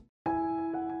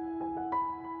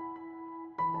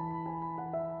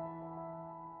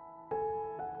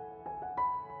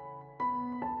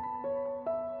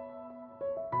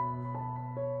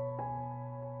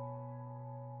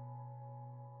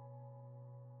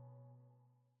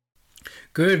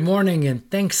Good morning, and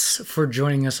thanks for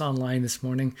joining us online this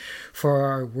morning for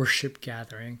our worship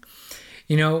gathering.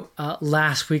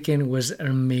 Last weekend was an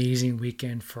amazing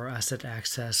weekend for us at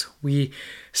Access. We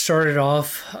started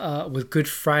off with Good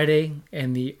Friday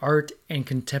and the art and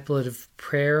contemplative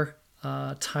prayer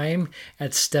time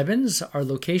at Stebbins, our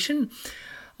location.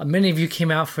 Many of you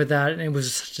came out for that, and it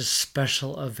was such a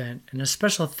special event. And a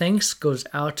special thanks goes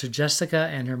out to Jessica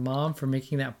and her mom for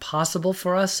making that possible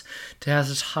for us to have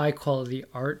such high quality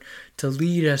art to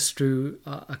lead us through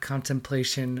a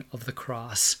contemplation of the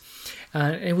cross.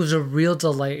 It was a real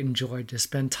delight and joy to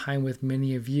spend time with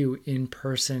many of you in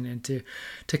person and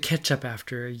to catch up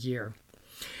after a year.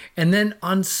 And then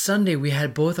on Sunday, we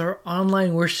had both our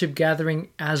online worship gathering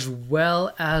as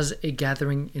well as a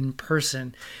gathering in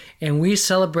person. And we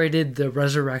celebrated the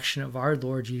resurrection of our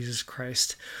Lord Jesus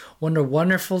Christ. What a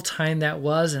wonderful time that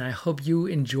was, and I hope you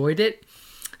enjoyed it.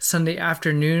 Sunday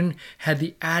afternoon had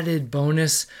the added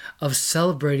bonus of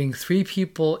celebrating 3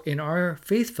 people in our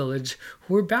faith village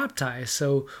who were baptized.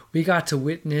 So we got to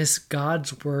witness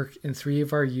God's work in 3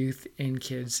 of our youth and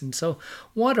kids. And so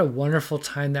what a wonderful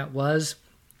time that was.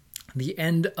 The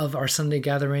end of our Sunday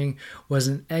gathering was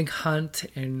an egg hunt,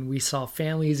 and we saw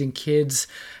families and kids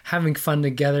having fun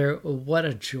together. What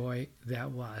a joy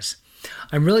that was.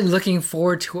 I'm really looking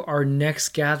forward to our next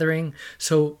gathering,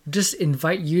 so just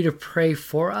invite you to pray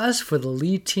for us, for the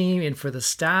lead team, and for the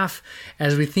staff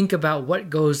as we think about what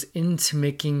goes into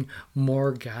making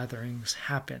more gatherings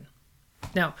happen.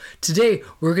 Now, today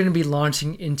we're going to be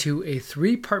launching into a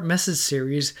 3-part message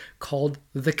series called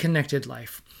The Connected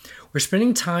Life. We're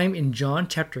spending time in John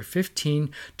chapter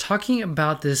 15 talking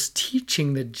about this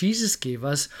teaching that Jesus gave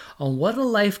us on what a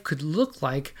life could look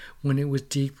like when it was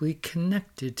deeply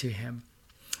connected to Him.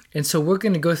 And so we're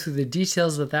going to go through the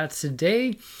details of that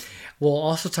today. We'll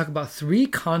also talk about 3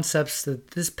 concepts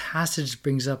that this passage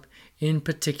brings up in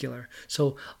particular.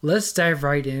 So let's dive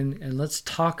right in and let's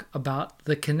talk about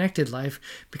the connected life,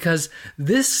 because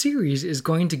this series is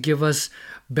going to give us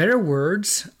better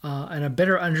words and a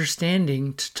better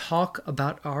understanding to talk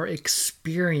about our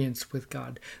experience with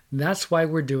God. That's why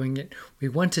we're doing it. We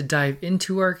want to dive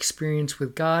into our experience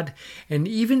with God and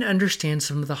even understand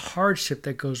some of the hardship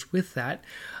that goes with that,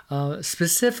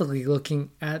 specifically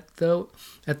looking at the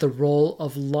role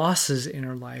of losses in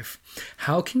our life.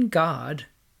 How can God,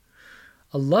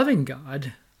 a loving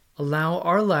God, allow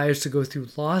our lives to go through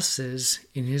losses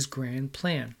in His grand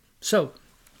plan? So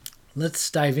let's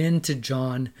dive into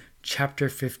John chapter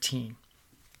 15.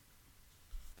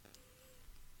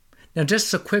 Now,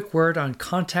 just a quick word on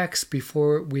context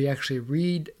before we actually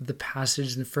read the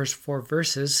passage in the first 4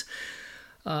 verses.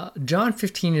 John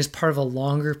 15 is part of a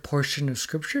longer portion of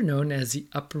Scripture known as the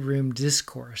Upper Room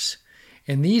Discourse.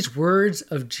 And these words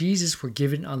of Jesus were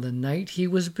given on the night He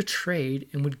was betrayed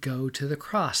and would go to the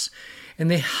cross. And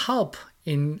they help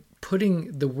in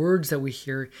putting the words that we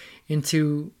hear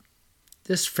into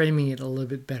just framing it a little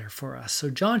bit better for us.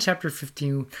 So John chapter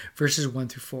 15, verses 1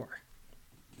 through 4.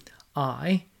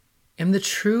 I am the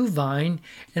true vine,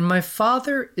 and my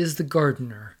Father is the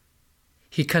gardener.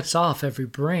 He cuts off every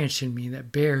branch in me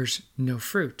that bears no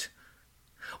fruit,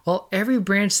 while every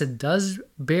branch that does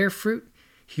bear fruit,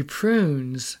 He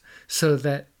prunes so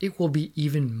that it will be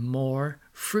even more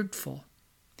fruitful.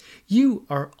 You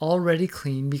are already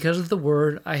clean because of the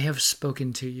word I have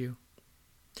spoken to you.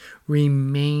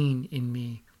 Remain in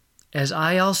me, as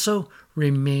I also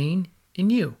remain in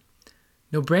you.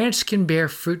 No branch can bear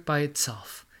fruit by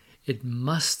itself. It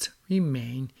must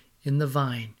remain in the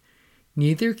vine.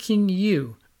 Neither can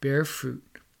you bear fruit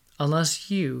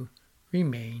unless you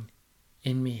remain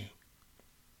in me.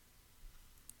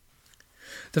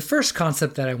 The first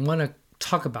concept that I want to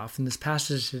talk about from this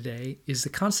passage today is the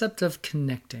concept of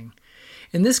connecting.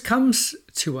 And this comes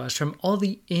to us from all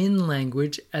the in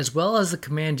language as well as the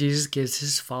command Jesus gives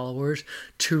His followers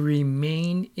to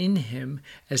remain in Him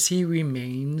as He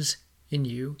remains in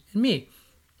you and me.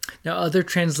 Now, other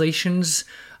translations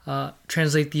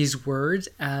translate these words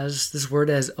as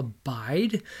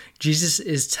abide. Jesus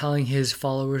is telling His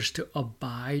followers to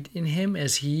abide in Him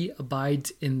as He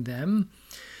abides in them.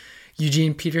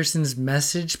 Eugene Peterson's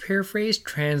Message paraphrase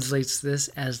translates this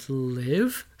as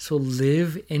live. So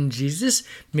live in Jesus,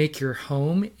 make your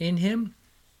home in Him.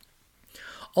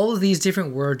 All of these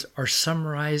different words are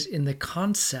summarized in the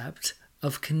concept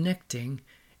of connecting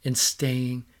and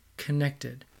staying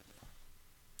connected.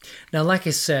 Now, like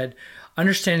I said,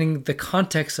 understanding the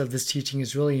context of this teaching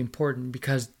is really important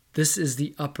because this is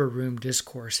the upper room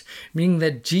discourse, meaning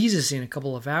that Jesus in a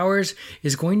couple of hours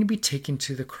is going to be taken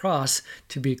to the cross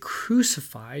to be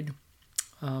crucified.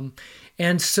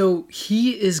 And so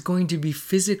He is going to be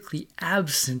physically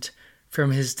absent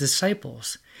from his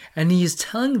disciples. And he is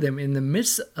telling them in the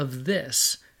midst of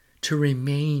this to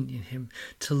remain in him,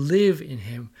 to live in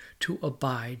him, to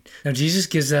abide. Now, Jesus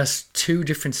gives us two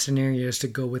different scenarios to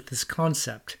go with this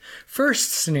concept.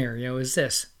 First scenario is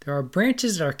this. There are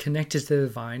branches that are connected to the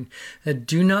vine that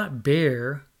do not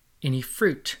bear any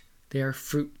fruit. They are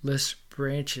fruitless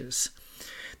branches.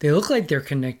 They look like they're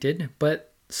connected,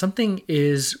 but something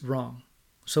is wrong.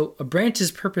 So a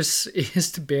branch's purpose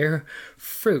is to bear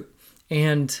fruit.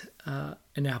 And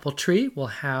an apple tree will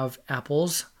have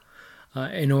apples.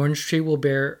 An orange tree will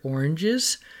bear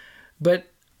oranges.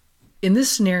 But in this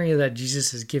scenario that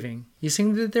Jesus is giving, he's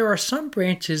saying that there are some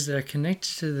branches that are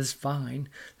connected to this vine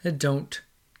that don't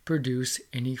produce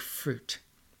any fruit.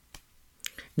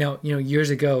 Now, years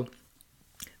ago,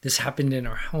 this happened in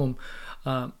our home.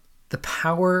 The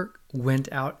power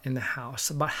went out in the house,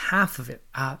 about half of it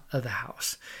out of the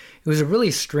house. It was a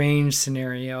really strange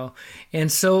scenario.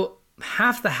 And so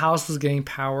half the house was getting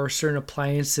power, certain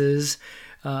appliances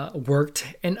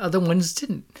worked, and other ones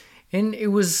didn't. And it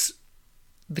was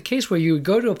the case where you would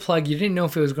go to a plug, you didn't know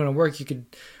if it was going to work.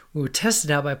 We would test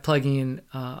it out by plugging in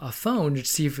a phone to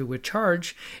see if it would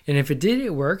charge. And if it did,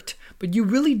 it worked. But you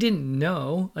really didn't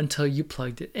know until you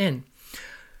plugged it in.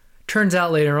 Turns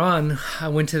out later on, I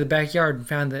went to the backyard and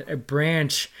found that a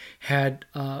branch had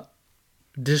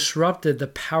disrupted the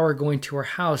power going to our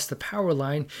house, the power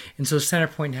line, and so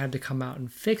CenterPoint had to come out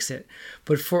and fix it.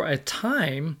 But for a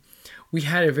time, we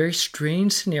had a very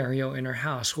strange scenario in our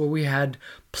house where we had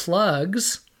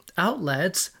plugs,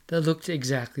 outlets that looked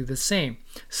exactly the same.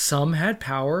 Some had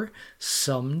power,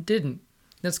 some didn't.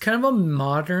 That's kind of a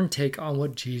modern take on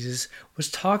what Jesus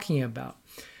was talking about.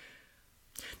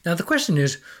 Now the question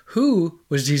is, who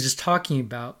was Jesus talking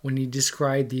about when he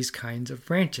described these kinds of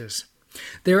branches?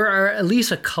 There are at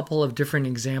least a couple of different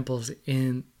examples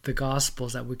in the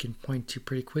Gospels that we can point to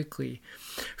pretty quickly.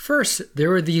 First, there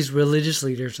were these religious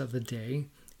leaders of the day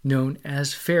known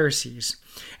as Pharisees.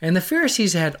 And the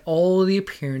Pharisees had all the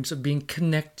appearance of being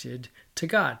connected to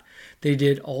God. They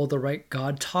did all the right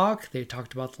God talk. They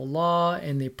talked about the law,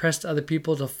 and they pressed other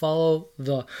people to follow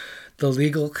the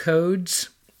legal codes.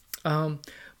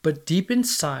 But deep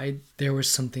inside, there was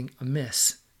something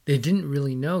amiss. They didn't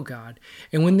really know God.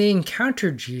 And when they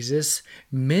encountered Jesus,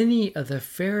 many of the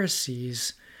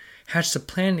Pharisees hatched a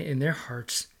plan in their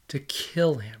hearts to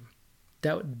kill him.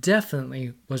 That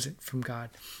definitely wasn't from God.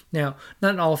 Now,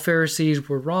 not all Pharisees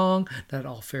were wrong, not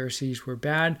all Pharisees were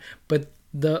bad, but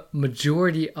the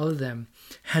majority of them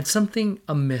had something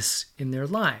amiss in their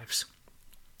lives.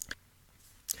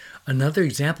 Another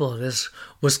example of this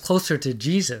was closer to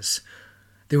Jesus.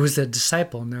 There was a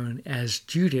disciple known as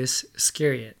Judas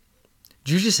Iscariot.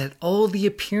 Judas had all the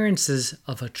appearances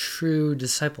of a true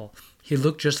disciple. He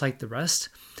looked just like the rest,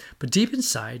 but deep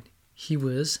inside, he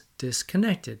was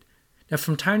disconnected. Now,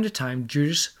 from time to time,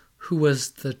 Judas, who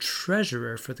was the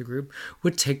treasurer for the group,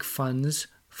 would take funds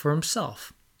for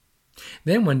himself.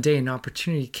 Then one day, an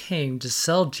opportunity came to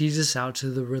sell Jesus out to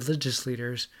the religious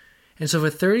leaders. And so for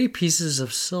 30 pieces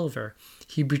of silver,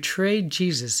 he betrayed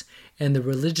Jesus, and the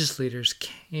religious leaders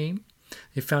came.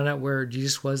 They found out where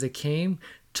Jesus was. They came,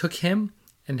 took him,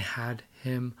 and had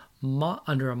him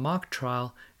under a mock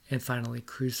trial and finally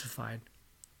crucified.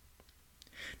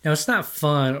 Now, it's not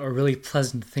fun or really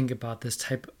pleasant to think about this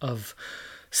type of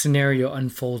scenario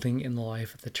unfolding in the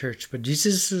life of the church, but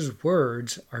Jesus'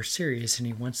 words are serious, and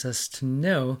he wants us to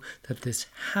know that this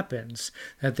happens,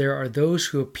 that there are those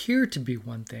who appear to be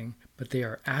one thing, but they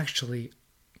are actually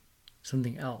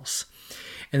something else.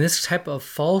 And this type of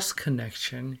false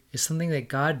connection is something that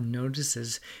God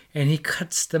notices, and he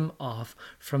cuts them off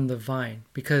from the vine,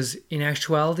 because in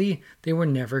actuality, they were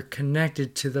never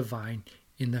connected to the vine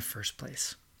in the first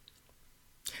place.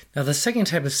 Now, the second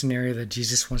type of scenario that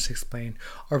Jesus wants to explain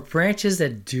are branches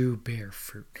that do bear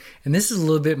fruit. And this is a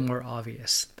little bit more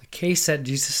obvious. The case that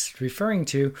Jesus is referring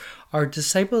to are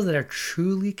disciples that are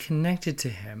truly connected to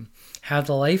him, have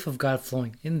the life of God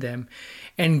flowing in them,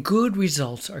 and good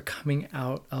results are coming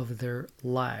out of their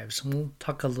lives. And we'll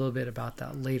talk a little bit about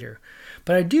that later.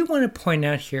 But I do want to point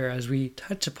out here, as we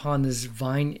touch upon this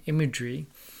vine imagery,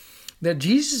 that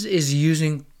Jesus is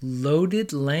using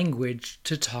loaded language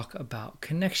to talk about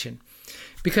connection.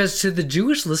 Because to the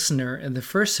Jewish listener in the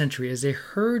first century, as they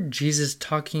heard Jesus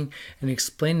talking and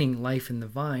explaining life in the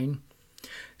vine,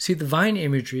 see, the vine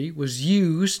imagery was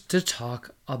used to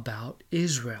talk about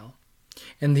Israel.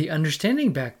 And the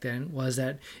understanding back then was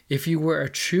that if you were a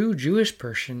true Jewish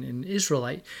person, an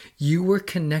Israelite, you were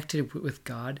connected with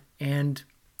God and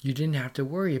you didn't have to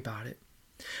worry about it.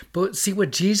 But see, what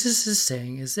Jesus is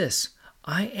saying is this: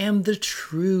 I am the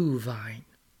true vine.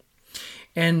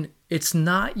 And it's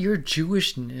not your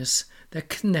Jewishness that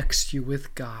connects you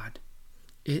with God.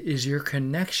 It is your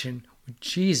connection with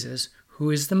Jesus, who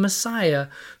is the Messiah,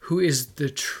 who is the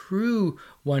true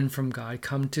one from God,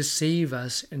 come to save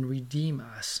us and redeem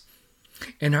us.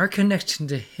 And our connection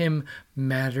to him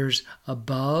matters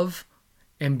above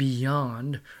and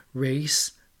beyond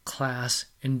race, class,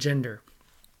 and gender.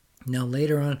 Now,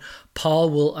 later on,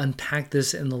 Paul will unpack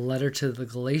this in the letter to the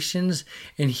Galatians,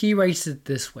 and he writes it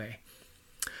this way.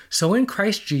 So in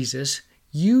Christ Jesus,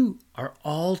 you are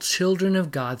all children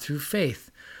of God through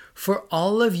faith. For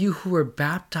all of you who were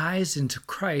baptized into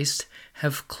Christ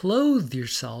have clothed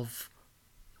yourself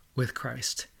with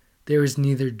Christ. There is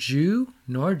neither Jew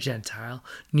nor Gentile,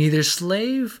 neither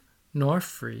slave nor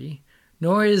free,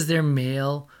 nor is there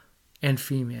male and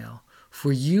female,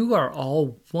 for you are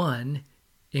all one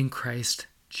in Christ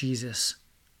Jesus.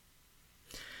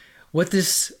 What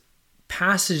this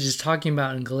passage is talking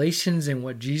about in Galatians and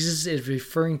what Jesus is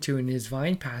referring to in his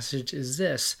vine passage is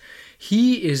this.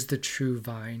 He is the true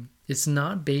vine. It's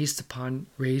not based upon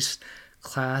race,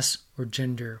 class, or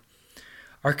gender.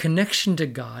 Our connection to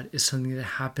God is something that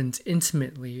happens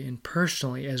intimately and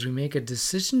personally as we make a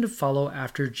decision to follow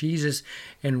after Jesus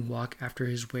and walk after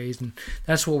his ways. And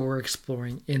that's what we're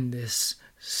exploring in this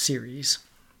series.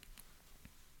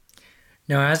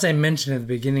 Now, as I mentioned at the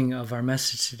beginning of our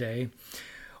message today,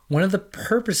 one of the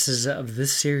purposes of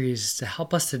this series is to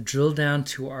help us to drill down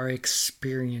to our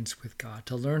experience with God,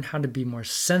 to learn how to be more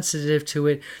sensitive to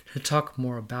it, to talk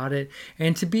more about it,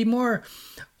 and to be more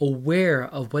aware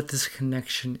of what this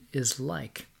connection is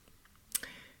like.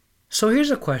 So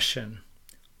here's a question.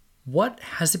 What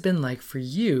has it been like for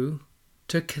you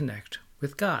to connect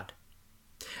with God?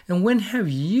 And when have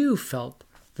you felt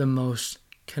the most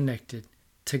connected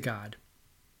to God?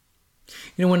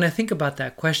 You know, when I think about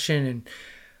that question and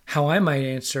how I might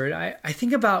answer it, I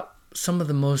think about some of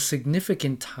the most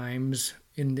significant times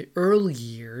in the early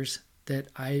years that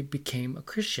I became a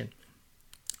Christian.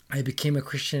 I became a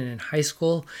Christian in high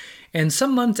school, and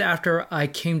some months after I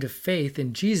came to faith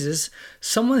in Jesus,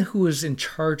 someone who was in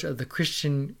charge of the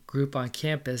Christian group on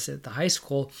campus at the high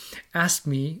school asked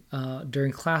me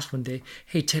during class one day,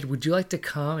 "Hey Ted, would you like to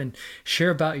come and share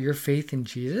about your faith in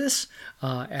Jesus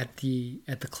at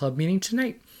the club meeting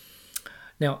tonight?"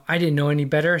 Now, I didn't know any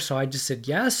better, so I just said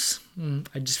yes.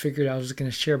 I just figured I was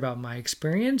going to share about my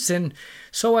experience, and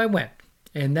so I went.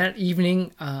 And that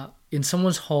evening, in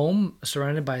someone's home,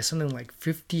 surrounded by something like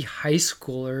 50 high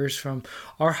schoolers from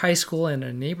our high school and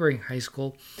a neighboring high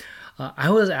school,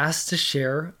 I was asked to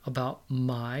share about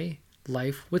my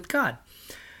life with God.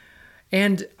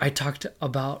 And I talked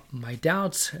about my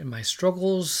doubts and my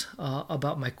struggles,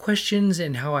 about my questions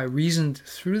and how I reasoned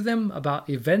through them, about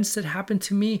events that happened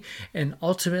to me, and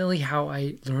ultimately how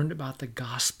I learned about the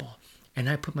gospel. And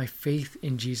I put my faith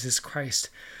in Jesus Christ.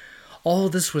 All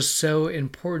of this was so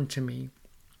important to me,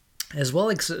 as well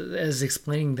as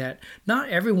explaining that not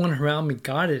everyone around me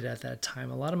got it at that time.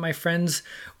 A lot of my friends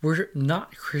were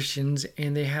not Christians,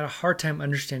 and they had a hard time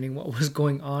understanding what was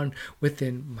going on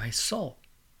within my soul.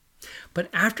 But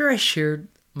after I shared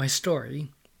my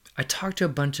story, I talked to a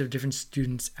bunch of different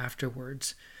students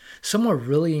afterwards. Some were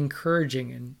really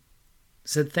encouraging and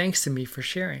said thanks to me for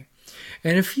sharing.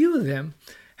 And a few of them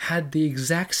had the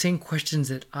exact same questions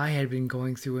that I had been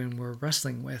going through and were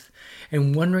wrestling with,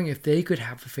 and wondering if they could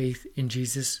have faith in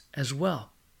Jesus as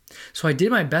well. So I did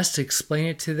my best to explain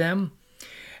it to them,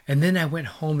 and then I went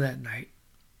home that night.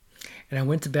 And I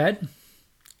went to bed,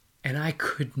 and I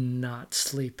could not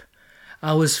sleep.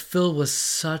 I was filled with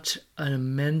such an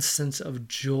immense sense of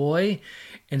joy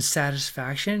and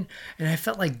satisfaction, and I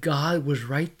felt like God was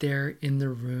right there in the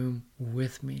room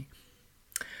with me.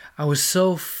 I was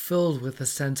so filled with a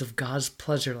sense of God's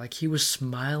pleasure, like he was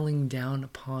smiling down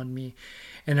upon me,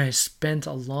 and I spent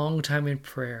a long time in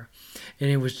prayer,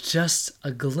 and it was just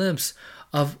a glimpse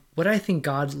of what I think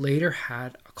God later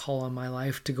had a call on my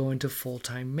life to go into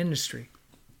full-time ministry.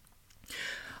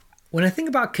 When I think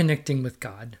about connecting with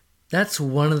God, that's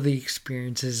one of the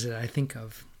experiences that I think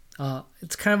of.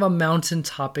 It's kind of a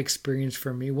mountaintop experience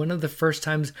for me. One of the first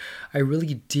times I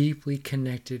really deeply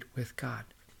connected with God.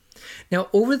 Now,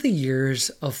 over the years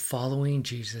of following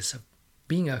Jesus, of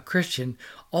being a Christian,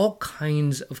 all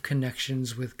kinds of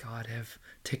connections with God have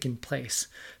taken place.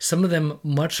 Some of them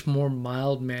much more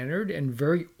mild-mannered and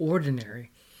very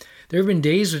ordinary. There have been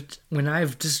days when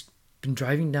I've just been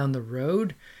driving down the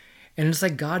road, and it's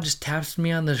like God just taps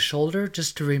me on the shoulder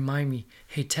just to remind me,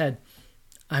 "Hey, Ted,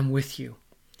 I'm with you."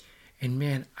 And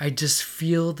man, I just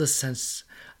feel the sense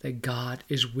that God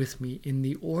is with me in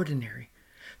the ordinary.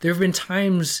 There have been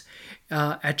times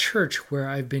at church where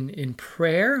I've been in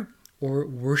prayer or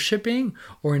worshiping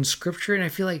or in scripture, and I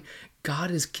feel like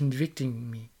God is convicting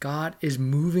me. God is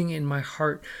moving in my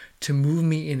heart to move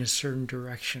me in a certain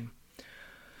direction.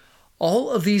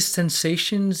 All of these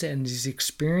sensations and these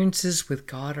experiences with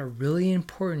God are really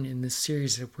important in this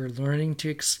series that we're learning to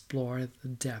explore the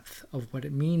depth of what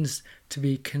it means to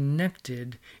be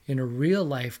connected in a real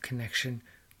life connection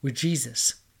with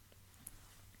Jesus.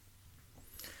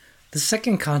 The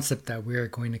second concept that we are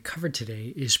going to cover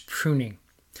today is pruning.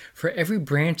 For every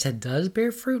branch that does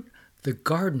bear fruit, the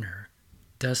gardener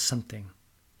does something.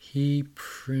 He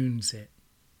prunes it.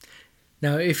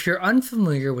 Now, if you're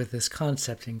unfamiliar with this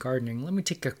concept in gardening, let me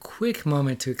take a quick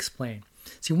moment to explain.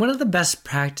 See, one of the best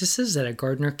practices that a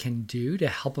gardener can do to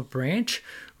help a branch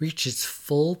reach its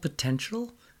full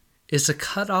potential is to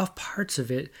cut off parts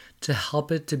of it to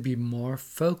help it to be more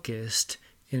focused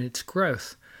in its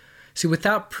growth. See,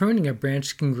 without pruning, a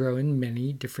branch can grow in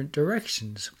many different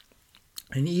directions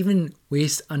and even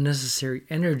waste unnecessary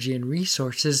energy and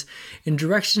resources in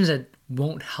directions that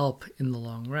won't help in the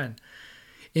long run.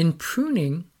 In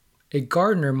pruning, a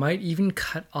gardener might even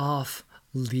cut off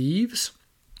leaves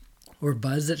or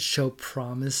buds that show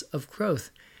promise of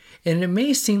growth. And it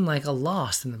may seem like a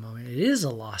loss in the moment. It is a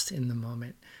loss in the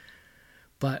moment.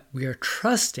 But we are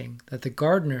trusting that the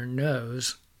gardener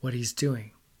knows what he's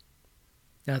doing.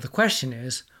 Now the question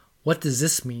is, what does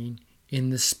this mean in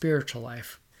the spiritual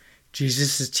life?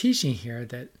 Jesus is teaching here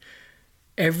that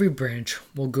every branch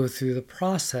will go through the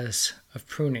process of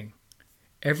pruning.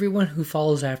 Everyone who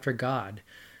follows after God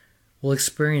will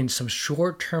experience some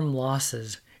short-term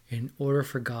losses in order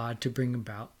for God to bring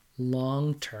about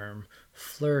long-term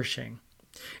flourishing.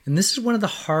 And this is one of the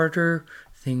harder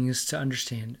things to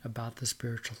understand about the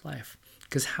spiritual life.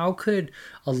 Because how could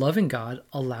a loving God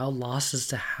allow losses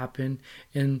to happen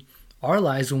in our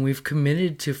lives when we've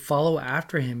committed to follow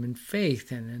after Him in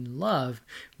faith and in love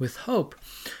with hope?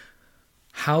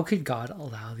 How could God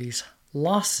allow these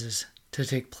losses to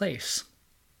take place?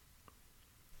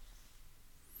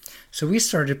 So we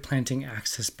started Planting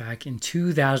Access back in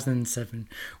 2007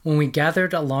 when we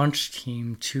gathered a launch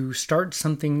team to start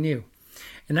something new.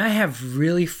 And I have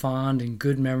really fond and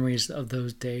good memories of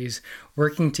those days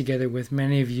working together with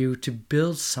many of you to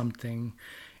build something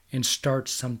and start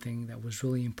something that was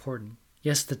really important.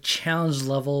 Yes, the challenge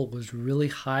level was really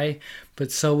high,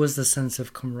 but so was the sense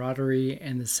of camaraderie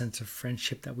and the sense of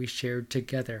friendship that we shared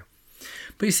together.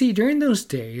 But you see, during those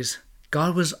days,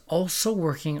 God was also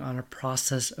working on a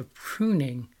process of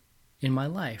pruning in my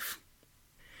life.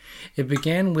 It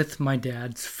began with my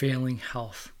dad's failing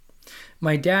health.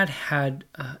 My dad had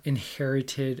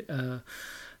inherited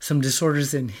some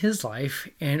disorders in his life,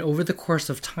 and over the course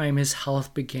of time, his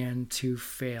health began to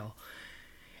fail.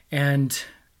 And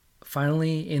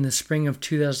finally, in the spring of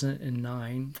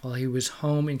 2009, while he was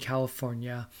home in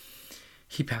California,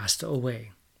 he passed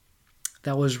away.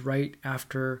 That was right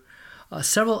after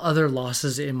several other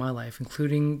losses in my life,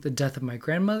 including the death of my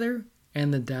grandmother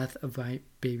and the death of my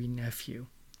baby nephew.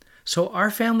 So our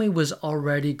family was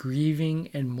already grieving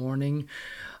and mourning.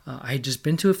 I had just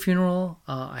been to a funeral.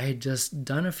 I had just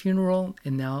done a funeral,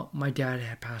 and now my dad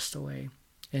had passed away,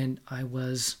 and I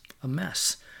was a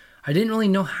mess. I didn't really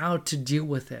know how to deal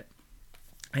with it.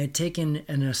 I had taken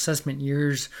an assessment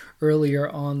years earlier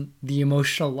on the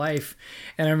emotional life,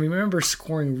 and I remember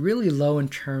scoring really low in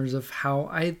terms of how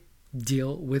I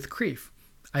deal with grief.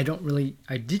 I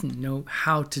didn't know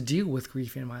how to deal with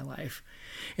grief in my life.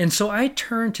 And so I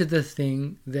turned to the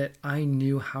thing that I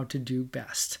knew how to do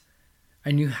best.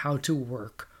 I knew how to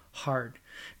work hard,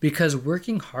 because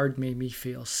working hard made me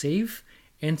feel safe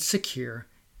and secure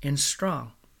and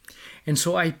strong. And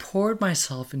so I poured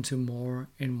myself into more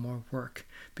and more work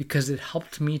because it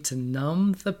helped me to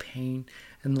numb the pain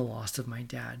and the loss of my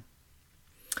dad.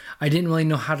 I didn't really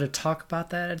know how to talk about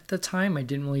that at the time. I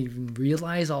didn't really even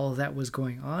realize all of that was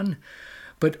going on.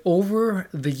 But over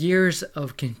the years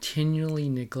of continually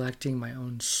neglecting my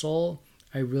own soul,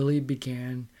 I really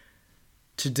began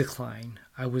to decline.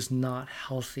 I was not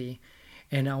healthy,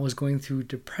 and I was going through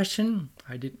depression.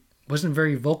 Wasn't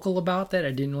very vocal about that.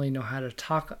 I didn't really know how to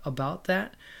talk about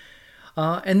that.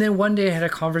 And then one day I had a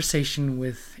conversation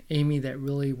with Amy that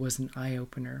really was an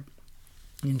eye-opener.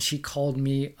 And she called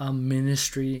me a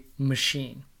ministry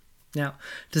machine. Now,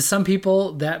 to some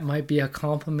people, that might be a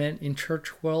compliment in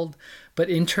church world, but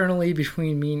internally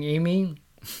between me and Amy,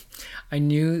 I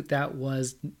knew that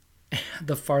was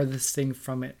the farthest thing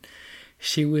from it.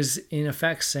 She was in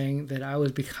effect saying that I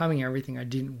was becoming everything I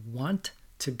didn't want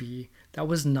to be. That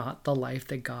was not the life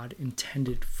that God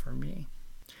intended for me.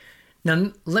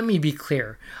 Now, let me be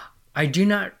clear. I do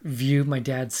not view my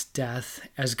dad's death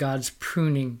as God's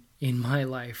pruning in my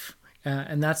life.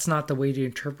 And that's not the way to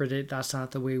interpret it. That's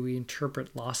not the way we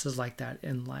interpret losses like that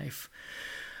in life.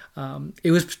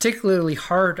 It was particularly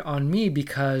hard on me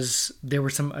because there were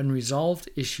some unresolved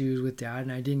issues with Dad,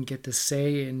 and I didn't get to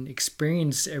say and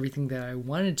experience everything that I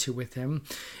wanted to with him,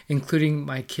 including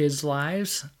my kids'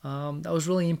 lives. That was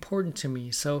really important to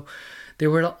me. So there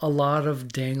were a lot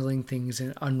of dangling things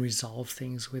and unresolved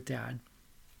things with Dad.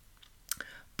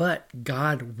 But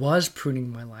God was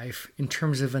pruning my life in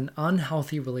terms of an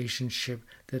unhealthy relationship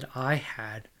that I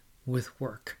had with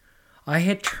work. I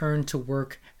had turned to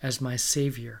work as my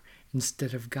savior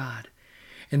instead of God.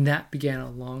 And that began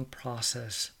a long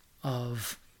process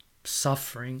of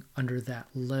suffering under that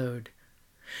load.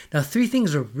 Now, 3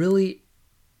 things are really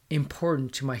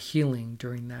important to my healing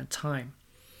during that time.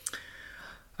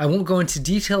 I won't go into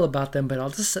detail about them, but I'll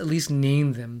just at least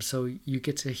name them so you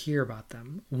get to hear about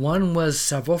them. One was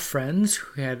several friends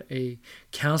who had a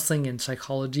counseling and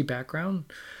psychology background,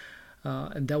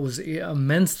 and that was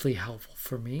immensely helpful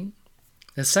for me.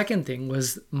 The second thing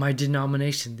was my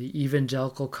denomination, the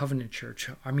Evangelical Covenant Church.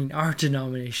 Our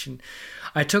denomination.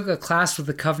 I took a class with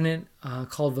the Covenant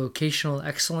called Vocational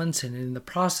Excellence, and in the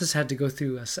process had to go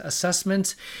through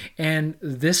assessments. And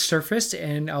this surfaced,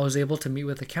 and I was able to meet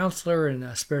with a counselor and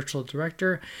a spiritual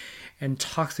director and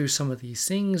talk through some of these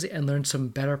things and learn some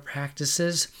better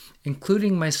practices,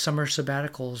 including my summer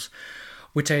sabbaticals,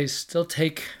 which I still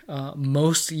take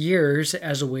most years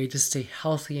as a way to stay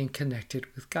healthy and connected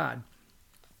with God.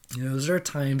 Those are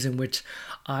times in which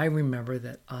I remember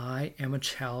that I am a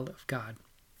child of God,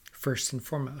 first and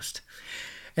foremost.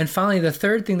 And finally, the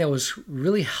third thing that was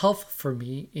really helpful for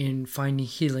me in finding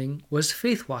healing was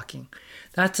faith walking.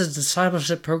 That's a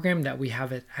discipleship program that we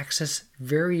have at Access,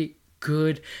 very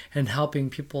good and helping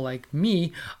people like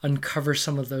me uncover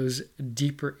some of those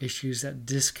deeper issues that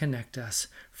disconnect us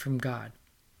from God.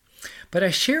 But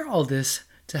I share all this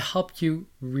to help you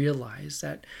realize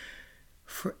that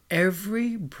for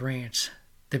every branch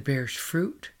that bears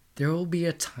fruit, there will be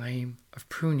a time of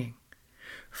pruning.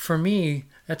 For me,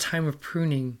 that time of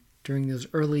pruning during those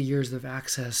early years of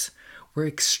Access were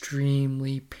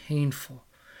extremely painful.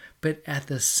 But at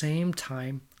the same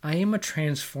time, I am a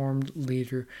transformed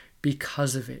leader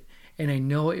because of it. And I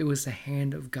know it was the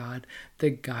hand of God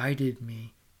that guided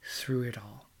me through it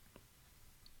all.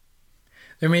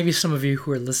 There may be some of you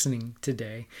who are listening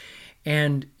today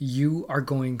and you are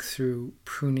going through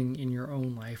pruning in your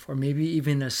own life, or maybe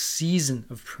even a season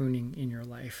of pruning in your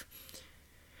life.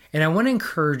 And I want to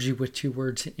encourage you with 2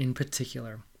 words in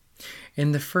particular.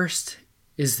 And the first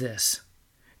is this: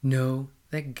 know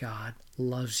that God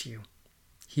loves you.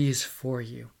 He is for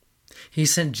you. He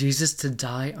sent Jesus to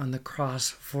die on the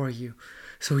cross for you.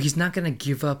 So he's not going to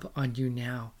give up on you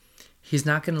now. He's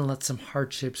not going to let some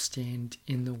hardship stand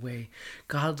in the way.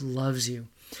 God loves you.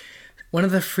 One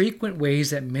of the frequent ways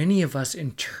that many of us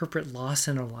interpret loss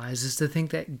in our lives is to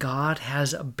think that God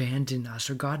has abandoned us,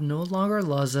 or God no longer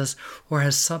loves us, or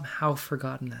has somehow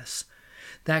forgotten us.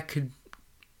 That could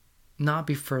not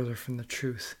be further from the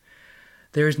truth.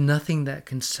 There is nothing that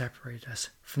can separate us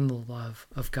from the love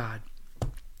of God.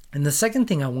 And the second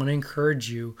thing I want to encourage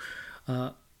you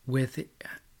with,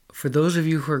 for those of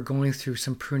you who are going through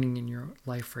some pruning in your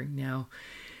life right now,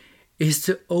 is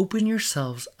to open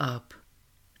yourselves up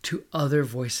to other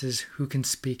voices who can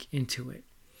speak into it.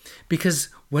 Because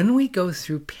when we go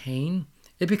through pain,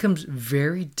 it becomes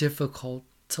very difficult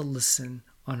to listen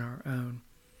on our own.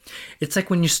 It's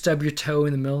like when you stub your toe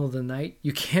in the middle of the night,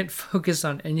 you can't focus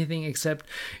on anything except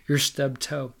your stubbed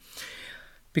toe.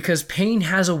 Because pain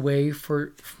has a way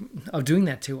of doing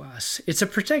that to us. It's a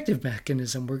protective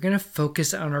mechanism. We're going to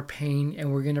focus on our pain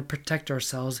and we're going to protect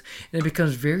ourselves. And it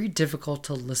becomes very difficult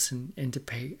to listen and to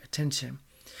pay attention.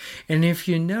 And if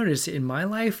you notice in my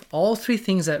life, all 3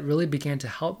 things that really began to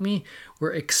help me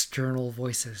were external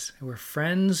voices. It were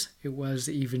friends. It was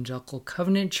the Evangelical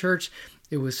Covenant Church.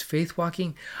 It was faith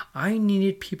walking. I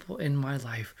needed people in my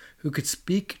life who could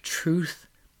speak truth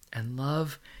and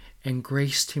love and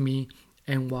grace to me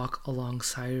and walk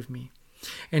alongside of me.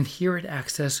 And here at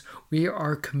Access, we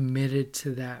are committed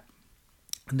to that.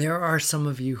 There are some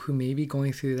of you who may be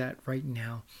going through that right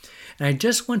now. And I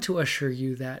just want to assure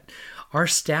you that our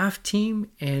staff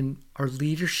team and our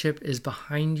leadership is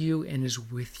behind you and is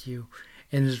with you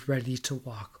and is ready to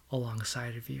walk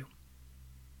alongside of you.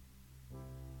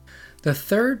 The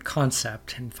third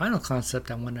concept and final concept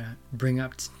I want to bring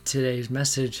up today's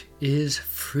message is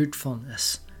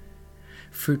fruitfulness.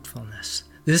 Fruitfulness.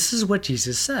 This is what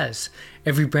Jesus says.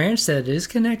 Every branch that is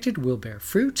connected will bear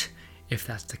fruit. If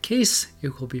that's the case,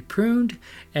 it will be pruned.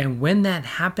 And when that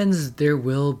happens, there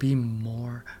will be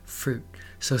more fruit.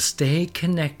 So stay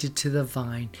connected to the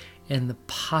vine and the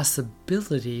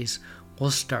possibilities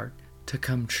will start to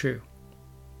come true.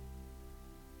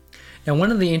 Now,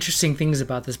 one of the interesting things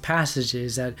about this passage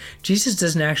is that Jesus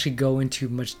doesn't actually go into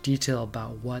much detail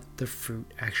about what the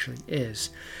fruit actually is.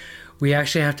 We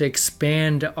actually have to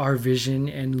expand our vision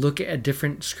and look at a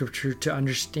different scripture to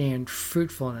understand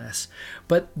fruitfulness.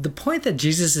 But the point that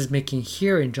Jesus is making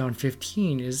here in John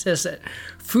 15 is this, that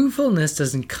fruitfulness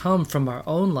doesn't come from our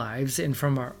own lives and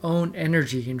from our own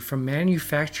energy and from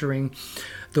manufacturing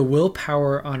the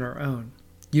willpower on our own.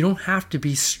 You don't have to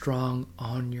be strong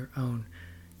on your own.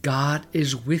 God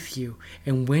is with you,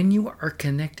 and when you are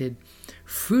connected,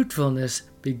 fruitfulness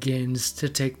begins to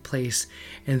take place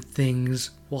and things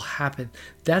will happen.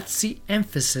 That's the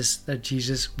emphasis that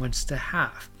Jesus wants to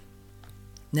have.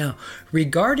 Now,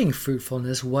 regarding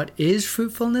fruitfulness, what is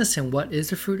fruitfulness and what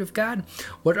is the fruit of God?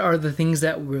 What are the things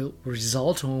that will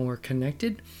result when we're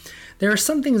connected? There are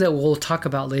some things that we'll talk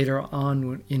about later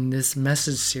on in this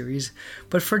message series,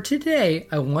 but for today,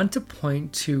 I want to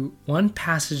point to one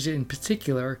passage in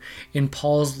particular in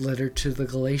Paul's letter to the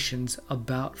Galatians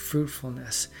about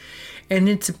fruitfulness. And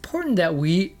it's important that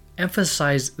we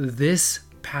emphasize this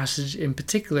passage in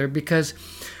particular because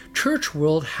church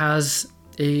world has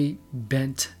a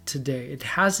bent today. It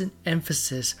has an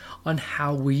emphasis on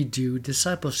how we do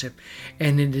discipleship,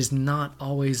 and it is not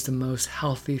always the most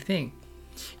healthy thing.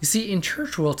 You see, in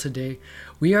church world today,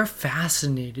 we are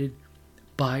fascinated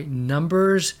by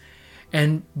numbers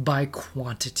and by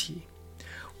quantity.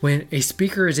 When a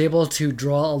speaker is able to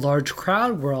draw a large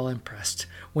crowd, we're all impressed.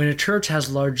 When a church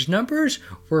has large numbers,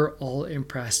 we're all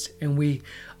impressed. And we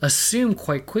assume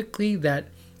quite quickly that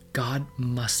God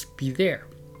must be there.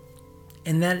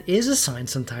 And that is a sign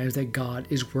sometimes that God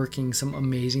is working some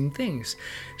amazing things.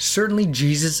 Certainly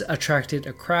Jesus attracted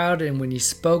a crowd, and when he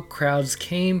spoke, crowds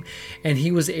came, and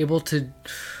he was able to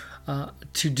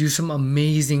do some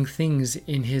amazing things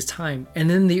in his time. And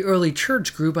then the early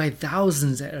church grew by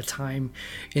thousands at a time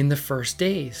in the first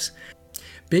days.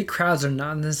 Big crowds are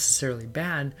not necessarily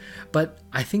bad, but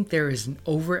I think there is an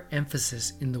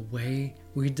overemphasis in the way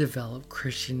we develop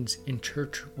Christians in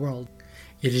church world.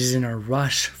 It is in our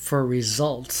rush for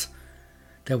results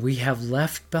that we have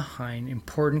left behind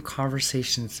important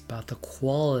conversations about the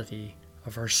quality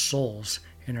of our souls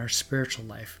and our spiritual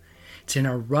life. It's in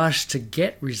our rush to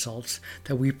get results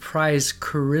that we prize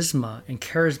charisma and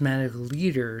charismatic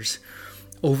leaders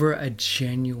over a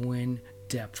genuine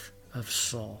depth of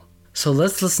soul. So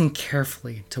let's listen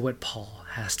carefully to what Paul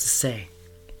has to say.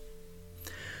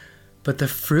 But the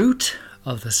fruit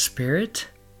of the Spirit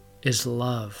is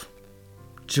love,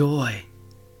 joy,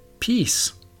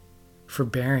 peace,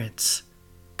 forbearance,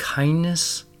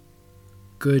 kindness,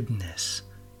 goodness,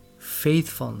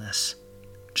 faithfulness,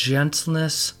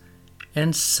 gentleness,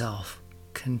 and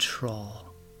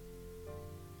self-control.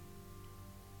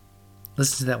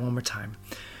 Listen to that one more time.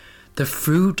 The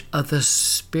fruit of the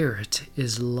Spirit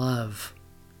is love,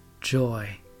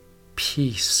 joy,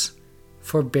 peace,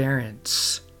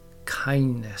 forbearance,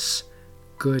 kindness,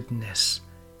 goodness,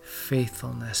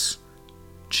 faithfulness,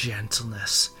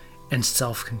 gentleness, and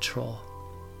self-control.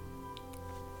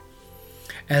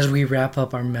 As we wrap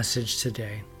up our message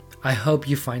today, I hope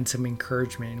you find some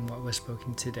encouragement in what was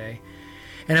spoken today.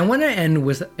 And I want to end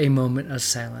with a moment of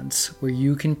silence where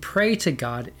you can pray to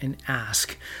God and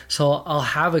ask. So I'll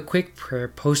have a quick prayer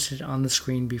posted on the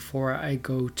screen before I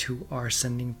go to our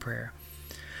sending prayer.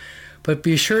 But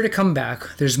be sure to come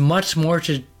back. There's much more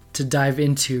to dive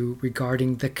into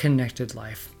regarding the connected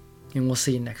life. And we'll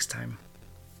see you next time.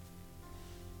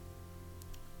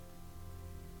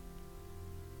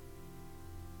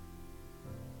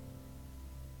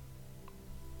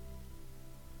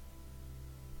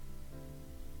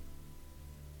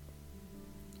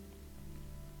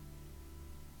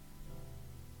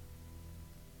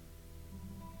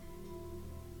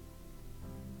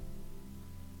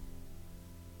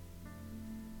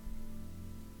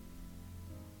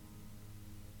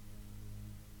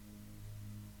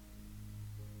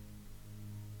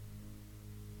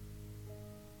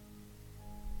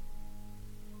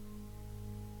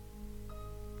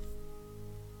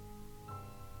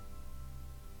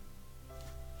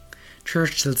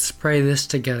 Church, let's pray this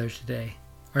together today.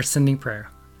 Our sending prayer.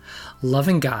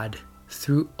 Loving God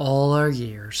through all our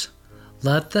years,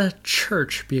 let the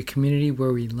church be a community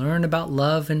where we learn about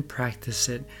love and practice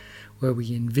it, where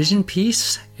we envision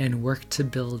peace and work to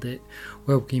build it,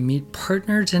 where we meet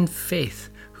partners in faith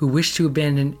who wish to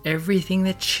abandon everything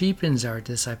that cheapens our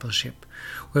discipleship,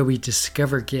 where we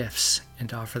discover gifts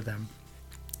and offer them.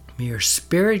 May your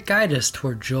Spirit guide us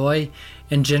toward joy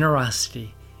and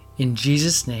generosity. In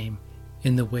Jesus' name,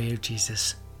 in the way of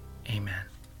Jesus. Amen.